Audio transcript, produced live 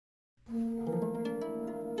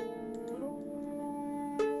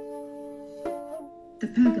The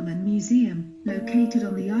Pergamonmuseum, located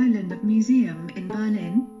on the island of Museum in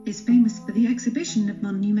Berlin, is famous for the exhibition of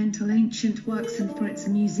monumental ancient works and for its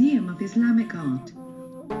museum of Islamic art.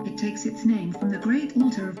 It takes its name from the Great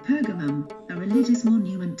Altar of Pergamum, a religious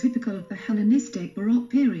monument typical of the Hellenistic Baroque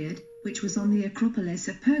period, which was on the Acropolis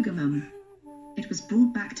of Pergamum. It was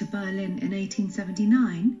brought back to Berlin in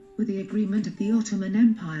 1879, with the agreement of the Ottoman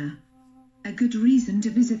Empire. A good reason to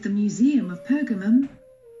visit the Museum of Pergamum?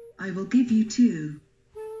 I will give you two.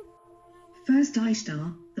 First,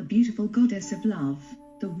 Ishtar, the beautiful goddess of love,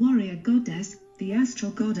 the warrior goddess, the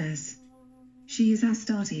astral goddess. She is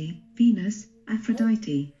Astarte, Venus,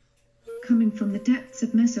 Aphrodite. Coming from the depths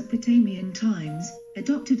of Mesopotamian times,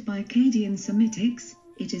 adopted by Akkadian Semitics,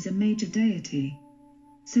 it is a major deity.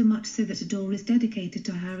 So much so that a door is dedicated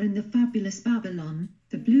to her in the fabulous Babylon,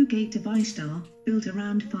 the Blue Gate of Ishtar, built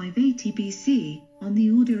around 580 BC, on the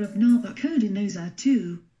order of Nabuchodonosor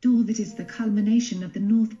II, door that is the culmination of the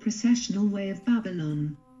North Processional Way of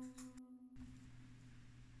Babylon.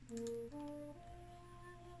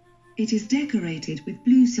 It is decorated with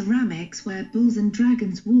blue ceramics where bulls and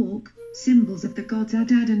dragons walk, symbols of the gods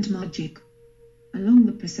Adad and Marduk. Along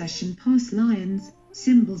the procession pass lions,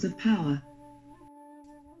 symbols of power.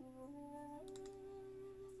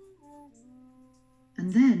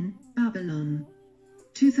 And then, Babylon.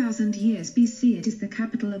 2000 years BC, it is the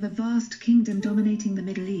capital of a vast kingdom dominating the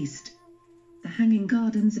Middle East. The Hanging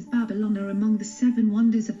Gardens of Babylon are among the 7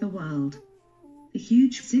 wonders of the world. The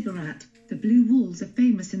huge ziggurat, the blue walls are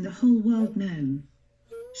famous in the whole world known.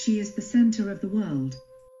 She is the center of the world.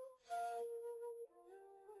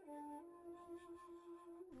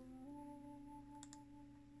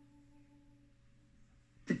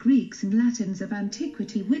 The Greeks and Latins of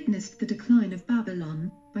antiquity witnessed the decline of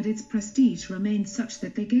Babylon, but its prestige remained such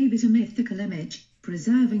that they gave it a mythical image,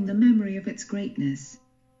 preserving the memory of its greatness.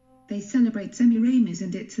 They celebrate Semiramis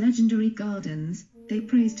and its legendary gardens, they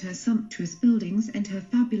praised her sumptuous buildings and her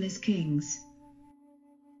fabulous kings.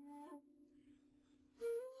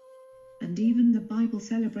 And even the Bible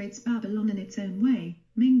celebrates Babylon in its own way,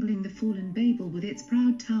 mingling the fallen Babel with its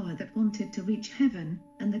proud tower that wanted to reach heaven,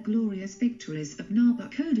 and the glorious victories of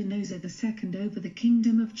Nabuchodonosor II over the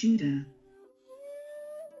kingdom of Judah.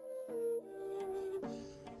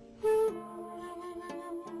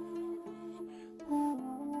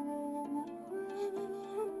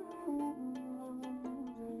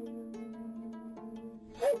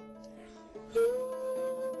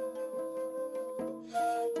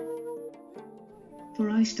 For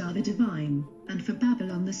Ishtar the divine, and for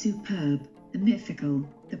Babylon the superb, the mythical,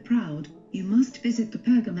 the proud, you must visit the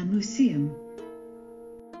Pergamonmuseum.